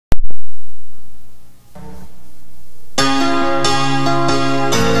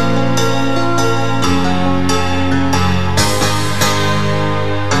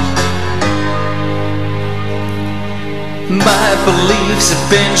hopes have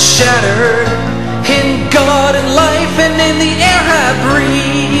been shattered in God and life and in the air I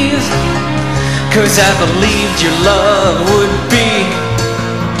breathe. 'Cause I believed your love would be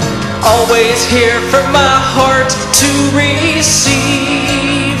always here for my heart to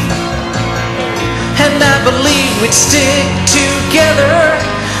receive. And I believe we'd stick together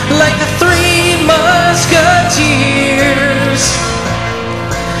like the three musketeers.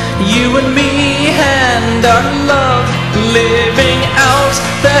 You and me and our love, living out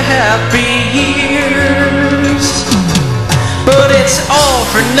the happy years. But it's all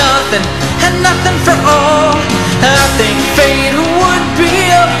for nothing and nothing for all. I think fate would be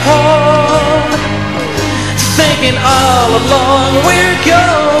appalled, thinking all along we're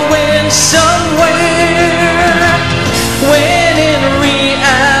going somewhere, when in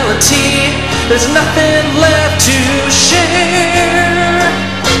reality there's nothing left to share.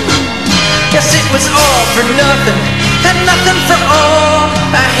 Yes, it was all for nothing and nothing for all.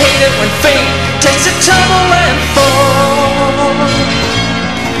 I hate it when fate takes a tumble and fall.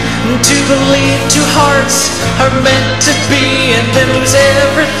 To believe two hearts are meant to be and then lose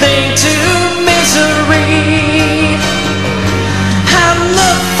everything to misery. I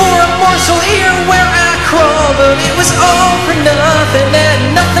looked for a morsel here where I crawl, but it was all for nothing and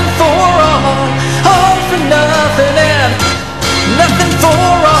nothing for all. All for nothing and nothing for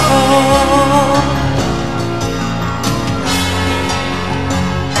all.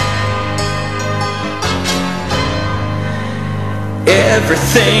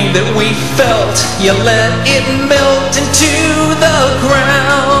 Everything that we felt, you let it melt into the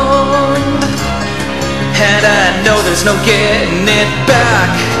ground. And I know there's no getting it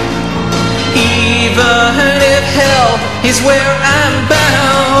back, even if hell is where I'm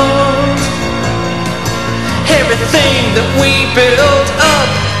bound. Everything that we built up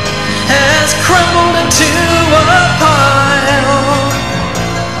has crumbled into a pile.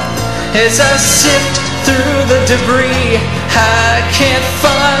 As I sift through the debris, I can't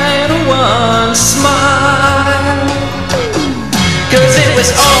find one smile. 'Cause it was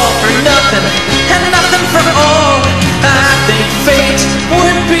all for nothing and nothing for all. I think fate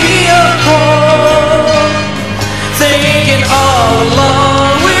would be appalled, thinking all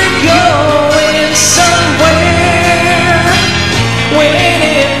along we're going somewhere, when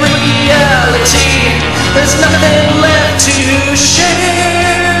in reality there's nothing left to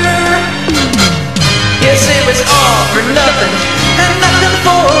share. Yes, it was all for nothing and nothing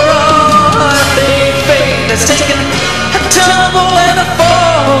for all. I think fate has taken a tumble and a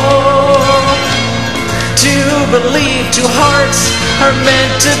fall. To believe two hearts are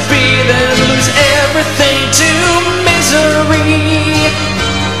meant to be, then lose everything to misery.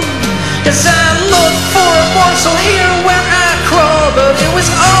 'Cause I looked for a morsel here where I crawl, but it was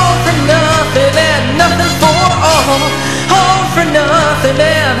all for nothing and nothing for all. All for nothing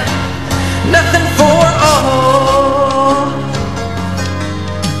and nothing for all.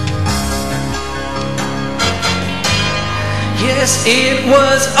 Yes, it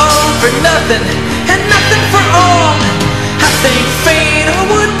was all for nothing and nothing for all. I think fate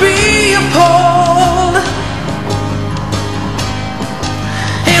would be appalled.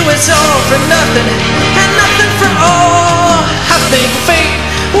 It was all for nothing and nothing for all. I think fate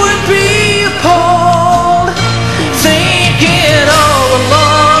would be appalled, thinking all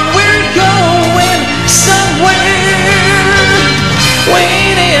along we're going somewhere,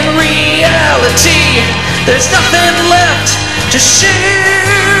 when in reality there's nothing left to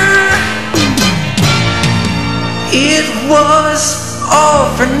share. It was all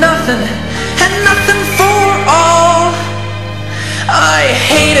for nothing and nothing for all. I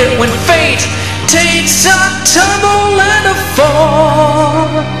hate it when fate takes a tumble and a fall.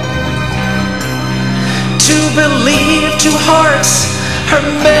 To believe two hearts are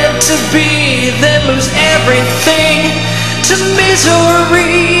meant to be, then lose everything to misery.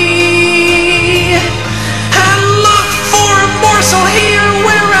 I looked for a morsel here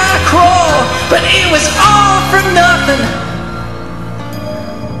where I crawl, but it was all for nothing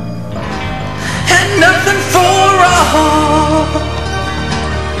and nothing for all.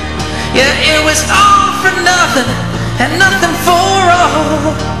 Yeah, it was all for nothing and nothing for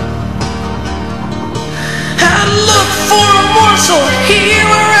all. I looked for a morsel here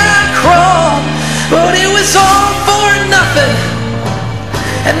where I crawl, but it was all for nothing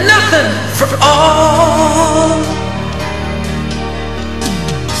and nothing for all.